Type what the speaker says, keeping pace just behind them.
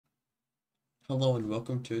Hello and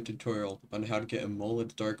welcome to a tutorial on how to get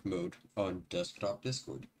Amoled Dark Mode on desktop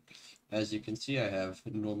Discord. As you can see, I have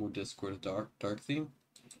normal Discord dark theme.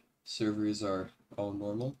 Servers are all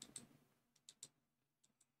normal.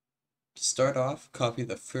 To start off, copy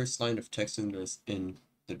the first line of text in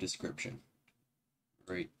the description.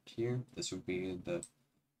 Right here, this would be in the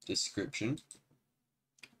description.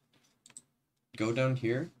 Go down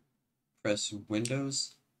here, press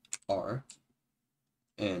Windows R,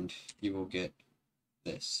 and you will get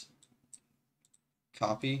this.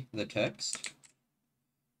 Copy the text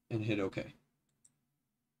and hit OK.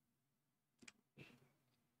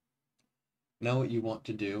 Now what you want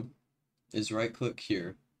to do is right-click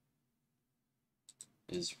here,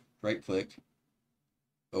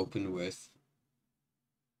 open with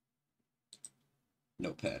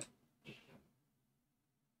Notepad.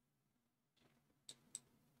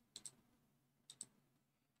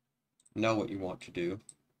 Now what you want to do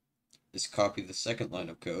is copy the second line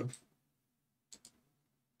of code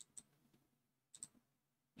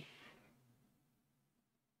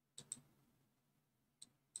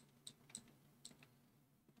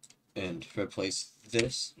and replace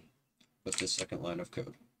this with the second line of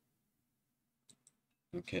code.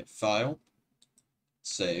 Okay, File,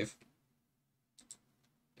 Save,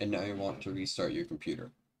 and now you want to restart your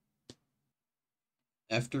computer.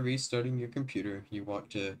 After restarting your computer, you want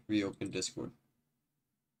to reopen Discord.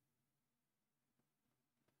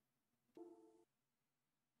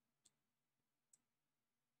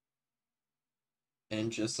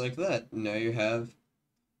 And just like that, now you have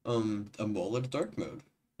Amoled Dark Mode.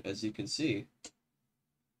 As you can see,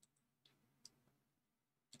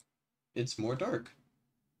 it's more dark.